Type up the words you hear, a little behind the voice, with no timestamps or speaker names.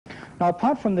Now,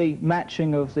 apart from the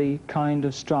matching of the kind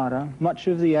of strata, much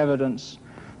of the evidence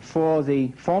for the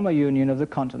former union of the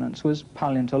continents was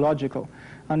paleontological.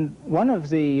 And one of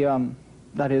the,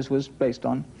 that is, was based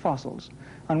on fossils.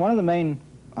 And one of the main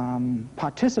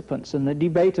participants in the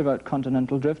debate about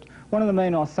continental drift, one of the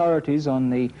main authorities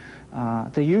on the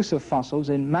use of fossils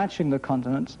in matching the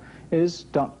continents is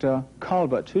Dr.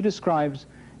 Colbert, who describes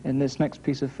in this next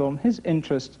piece of film his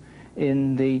interest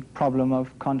in the problem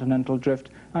of continental drift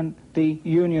and the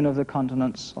union of the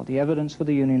continents, or the evidence for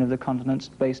the union of the continents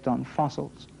based on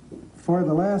fossils. For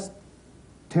the last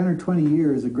 10 or 20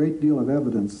 years, a great deal of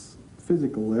evidence,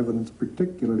 physical evidence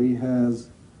particularly, has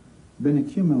been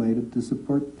accumulated to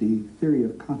support the theory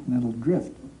of continental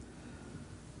drift.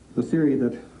 The theory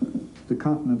that the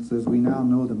continents, as we now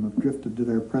know them, have drifted to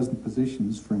their present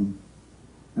positions from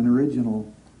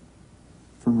original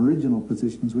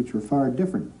positions which were far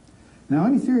different. Now,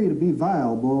 any theory to be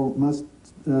viable must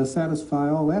satisfy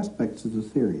all aspects of the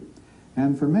theory.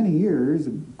 And for many years,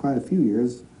 quite a few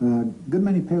years, a good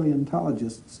many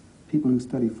paleontologists, people who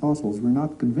study fossils, were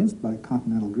not convinced by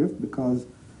continental drift because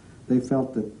they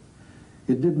felt that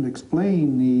it didn't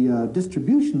explain the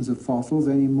distributions of fossils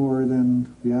any more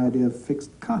than the idea of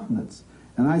fixed continents.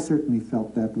 And I certainly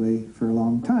felt that way for a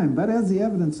long time. But as the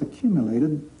evidence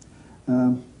accumulated,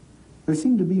 there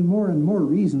seemed to be more and more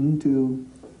reason to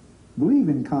believe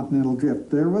in continental drift.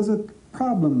 There was a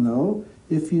problem, though.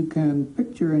 If you can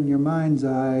picture in your mind's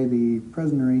eye the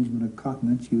present arrangement of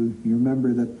continents, you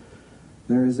remember that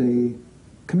there is a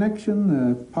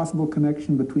connection, a possible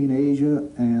connection between Asia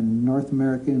and North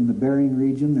America in the Bering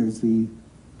region. There's the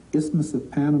Isthmus of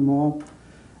Panama,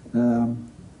 and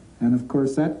of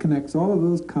course that connects all of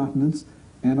those continents,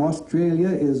 and Australia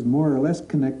is more or less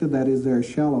connected. That is, there are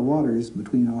shallow waters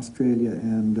between Australia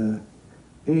and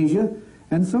Asia.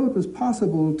 And so it was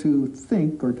possible to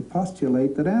think or to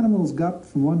postulate that animals got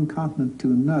from one continent to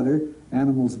another,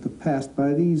 animals of the past,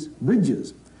 by these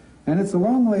bridges. And it's a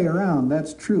long way around,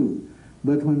 that's true.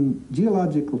 But when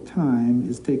geological time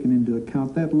is taken into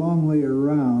account, that long way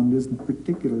around isn't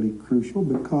particularly crucial,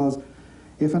 because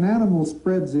if an animal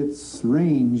spreads its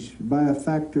range by a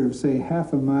factor of, say,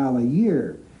 half a mile a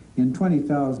year, in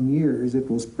 20,000 years it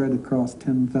will spread across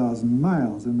 10,000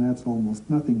 miles, and that's almost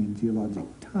nothing in geologic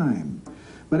time.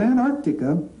 But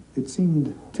Antarctica, it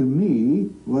seemed to me,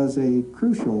 was a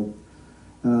crucial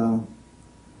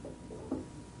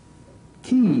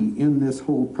key in this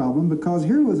whole problem, because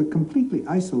here was a completely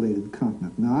isolated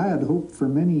continent. Now, I had hoped for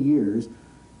many years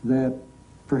that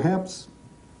perhaps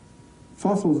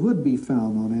fossils would be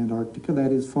found on Antarctica,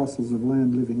 that is, fossils of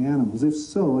land-living animals. If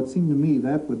so, it seemed to me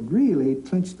that would really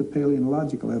clinch the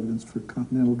paleontological evidence for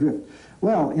continental drift.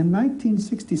 Well, in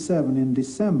 1967, in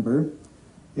December,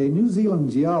 a New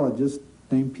Zealand geologist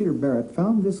named Peter Barrett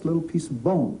found this little piece of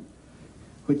bone,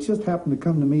 which just happened to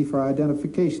come to me for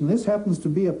identification. This happens to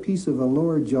be a piece of a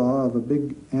lower jaw of a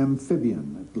big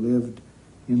amphibian that lived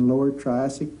in lower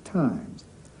Triassic times.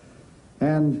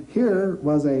 And here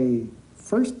was a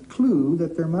first clue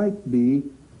that there might be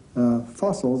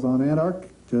fossils on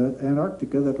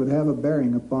Antarctica that would have a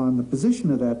bearing upon the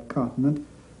position of that continent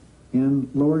in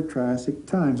lower Triassic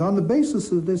times. On the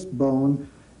basis of this bone,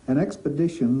 an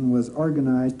expedition was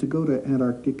organized to go to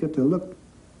Antarctica to look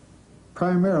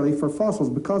primarily for fossils,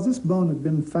 because this bone had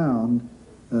been found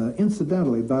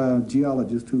incidentally by a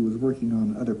geologist who was working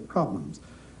on other problems.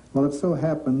 Well, it so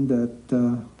happened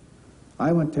that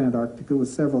I went to Antarctica with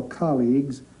several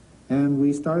colleagues, and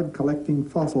we started collecting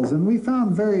fossils, and we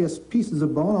found various pieces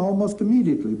of bone almost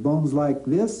immediately. Bones like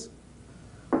this,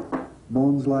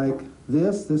 bones like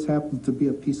this. This happens to be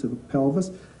a piece of a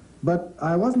pelvis, but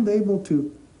I wasn't able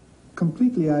to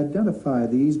completely identify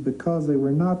these because they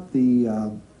were not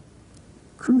the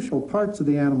crucial parts of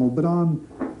the animal. But on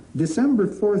December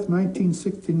 4th,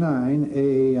 1969,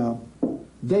 a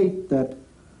date that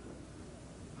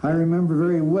I remember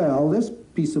very well, this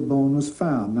piece of bone was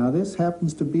found. Now, this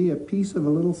happens to be a piece of a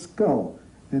little skull,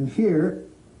 and here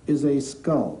is a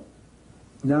skull.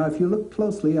 Now, if you look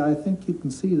closely, I think you can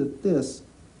see that this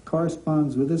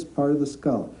corresponds with this part of the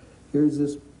skull. Here's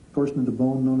this portion of the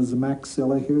bone known as the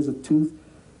maxilla. Here's a tooth.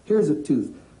 Here's a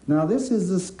tooth. Now, this is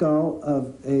the skull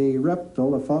of a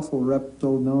reptile, a fossil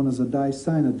reptile known as a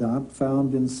dicynodont,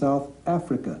 found in South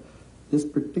Africa. This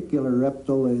particular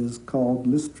reptile is called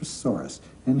Lystrosaurus.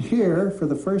 And here, for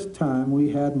the first time,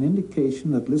 we had an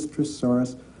indication that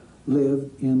Lystrosaurus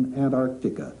lived in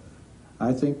Antarctica.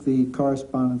 I think the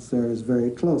correspondence there is very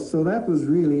close. So that was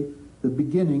really the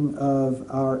beginning of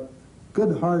our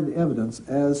good hard evidence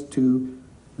as to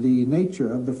the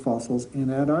nature of the fossils in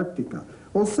Antarctica.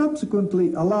 Well,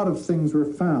 subsequently, a lot of things were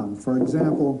found. For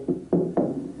example,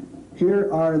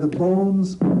 Here are the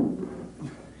bones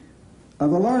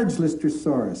of a large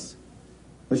Lystrosaurus.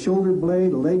 A shoulder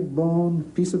blade, a leg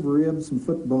bone, piece of rib, some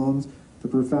foot bones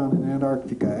that were found in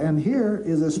Antarctica. And here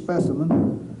is a specimen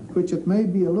which it may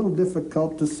be a little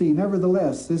difficult to see.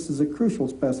 Nevertheless, this is a crucial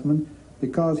specimen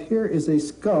because here is a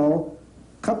skull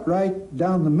cut right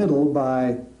down the middle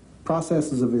by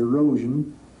processes of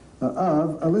erosion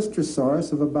of a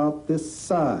Lystrosaurus of about this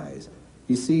size.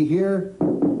 You see here,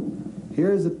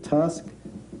 here's a tusk,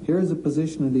 here's the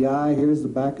position of the eye, here's the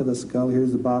back of the skull,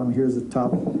 here's the bottom, here's the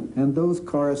top, and those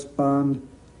correspond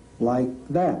like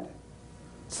that.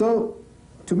 So,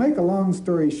 to make a long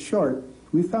story short,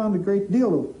 we found a great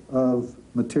deal of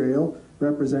material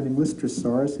representing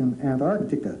Lystrosaurus in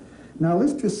Antarctica. Now,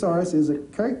 Lystrosaurus is a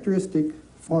characteristic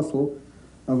fossil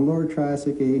of lower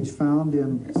Triassic age found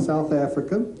in South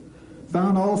Africa,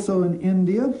 found also in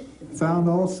India, found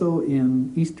also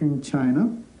in eastern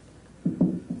China,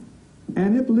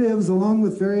 and it lives along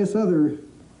with various other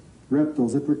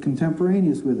reptiles that were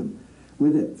contemporaneous with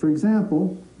it. For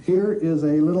example, here is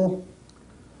a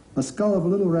skull of a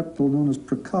little reptile known as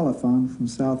Procolophon from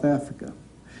South Africa.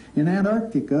 In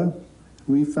Antarctica,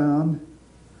 we found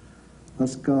a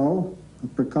skull of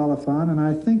Procolophon, and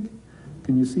I think,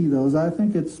 can you see those? I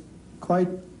think it's quite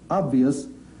obvious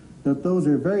that those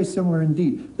are very similar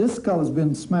indeed. This skull has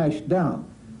been smashed down.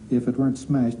 If it weren't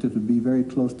smashed, it would be very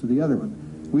close to the other one.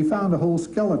 We found a whole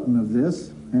skeleton of this,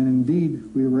 and indeed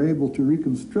we were able to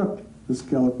reconstruct the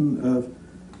skeleton of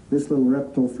this little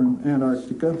reptile from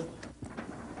Antarctica,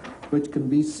 which can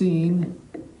be seen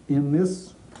in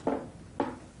this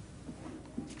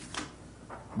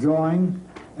drawing,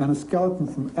 and a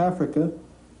skeleton from Africa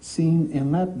seen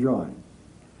in that drawing.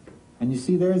 And you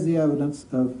see there's the evidence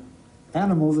of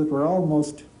animals that were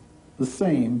almost the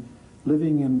same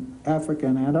living in Africa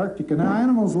and Antarctica. Now,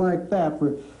 animals like that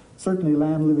were certainly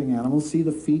land-living animals. See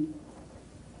the feet?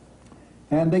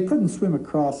 And they couldn't swim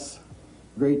across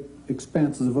great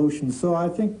expanses of ocean, so I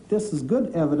think this is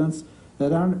good evidence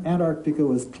that Antarctica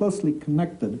was closely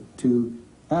connected to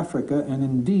Africa, and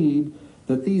indeed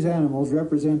that these animals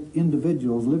represent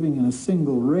individuals living in a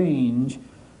single range,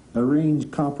 a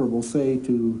range comparable, say,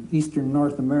 to eastern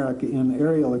North America in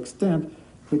aerial extent,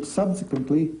 which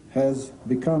subsequently has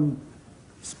become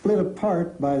split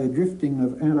apart by the drifting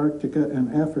of Antarctica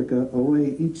and Africa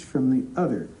away each from the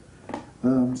other.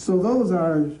 So those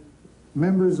are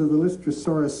members of the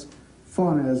Lystrosaurus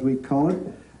fauna, as we call it,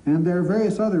 and there are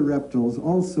various other reptiles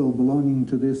also belonging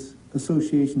to this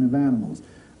association of animals.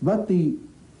 But the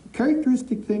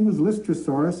characteristic thing was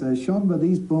Lystrosaurus, as shown by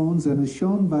these bones and as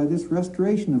shown by this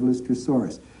restoration of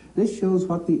Lystrosaurus. This shows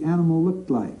what the animal looked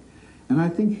like. And I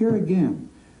think here again,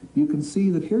 you can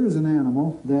see that here is an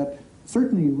animal that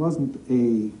certainly wasn't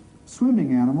a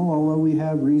swimming animal, although we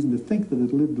have reason to think that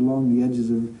it lived along the edges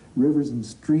of rivers and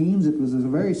streams. It was a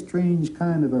very strange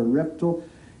kind of a reptile.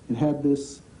 It had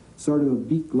this sort of a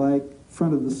beak-like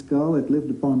front of the skull. It lived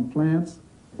upon plants.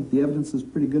 The evidence is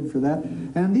pretty good for that.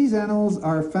 And these animals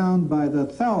are found by the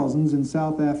thousands in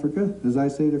South Africa. As I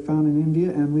say, they're found in India,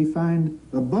 and we find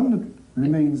abundant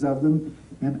remains of them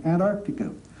in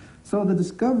Antarctica. So the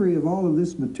discovery of all of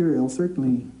this material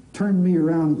certainly turned me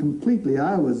around completely.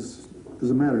 I was, as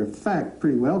a matter of fact,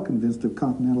 pretty well convinced of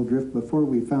continental drift before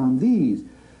we found these.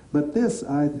 But this,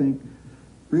 I think,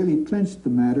 really clinched the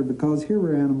matter, because here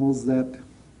were animals that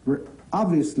were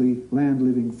obviously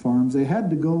land-living forms. They had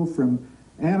to go from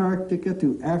Antarctica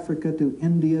to Africa to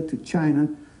India to China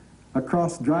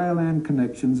across dry land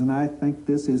connections, and I think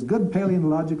this is good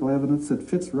paleontological evidence that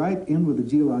fits right in with the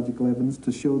geological evidence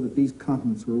to show that these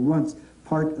continents were once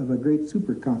part of a great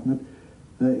supercontinent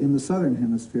in the southern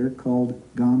hemisphere called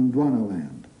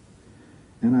Gondwanaland.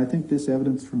 And I think this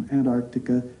evidence from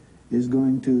Antarctica is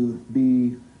going to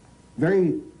be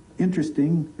very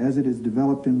interesting as it is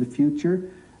developed in the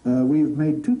future. We've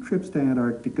made 2 trips to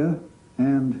Antarctica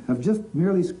and have just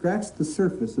merely scratched the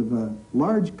surface of a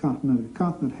large continent, a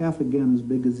continent half again as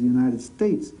big as the United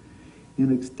States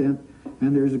in extent,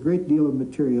 and there's a great deal of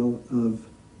material of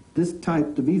this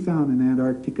type to be found in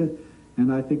Antarctica,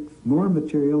 and I think more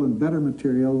material and better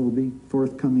material will be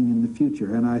forthcoming in the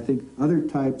future, and I think other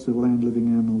types of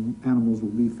land-living animals will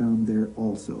be found there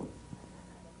also.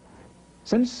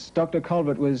 Since Dr.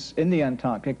 Colbert was in the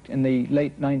Antarctic in the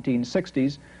late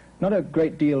 1960s, not a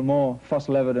great deal more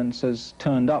fossil evidence has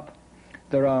turned up.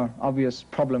 There are obvious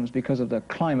problems because of the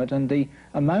climate and the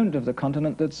amount of the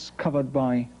continent that's covered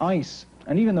by ice.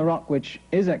 And even the rock which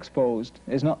is exposed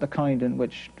is not the kind in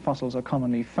which fossils are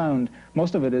commonly found.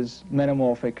 Most of it is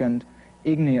metamorphic and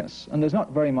igneous, and there's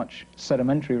not very much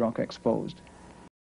sedimentary rock exposed.